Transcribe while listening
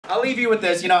I'll leave you with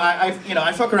this. You know, I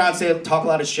fuck around, talk a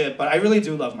lot of shit, but I really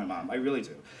do love my mom. I really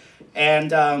do.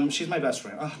 And she's my best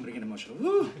friend. Oh, I'm gonna get emotional.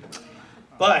 Woo.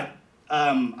 But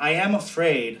I am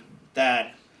afraid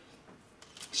that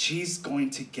she's going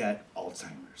to get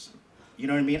Alzheimer's. You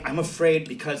know what I mean? I'm afraid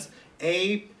because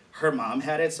A, her mom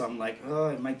had it, so I'm like, oh,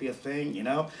 it might be a thing, you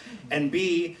know? And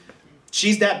B,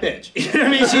 she's that bitch. You know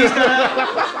what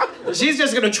I mean? She's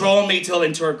just gonna troll me till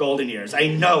into her golden years. I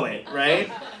know it, right?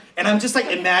 And I'm just like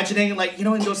imagining, like, you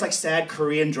know, in those like sad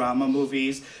Korean drama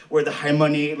movies where the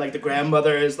harmony, like the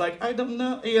grandmother is like, I don't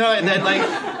know, you know, and then like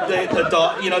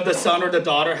the son or the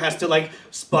daughter has to like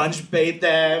sponge bathe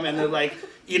them and then like,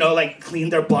 you know, like clean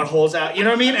their buttholes out, you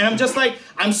know what I mean? And I'm just like,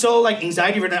 I'm so like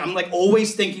anxiety ridden. I'm like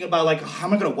always thinking about like, how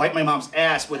am I gonna wipe my mom's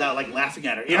ass without like laughing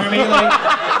at her? You know what I mean? Like,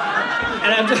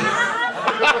 and I'm just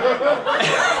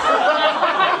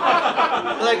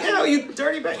like, you know, you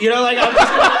dirty bitch. You know, like I'm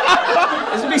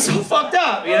just, this would be so fucked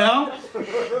up, you know?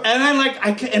 And then like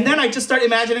I just start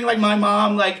imagining like my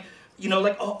mom like, you know,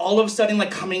 like all of a sudden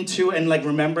like coming to and like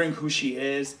remembering who she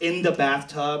is in the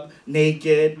bathtub,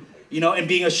 naked. You know, and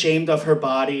being ashamed of her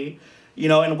body, you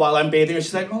know, and while I'm bathing her,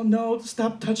 she's like, oh no,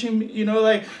 stop touching me, you know,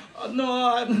 like, oh,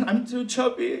 no, I'm too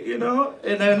chubby, you know?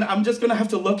 And then I'm just gonna have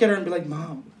to look at her and be like,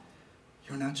 Mom,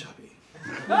 you're not chubby.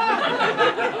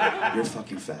 You're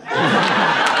fucking fat.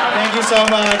 Thank you so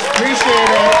much, appreciate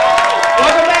it.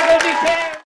 Welcome back.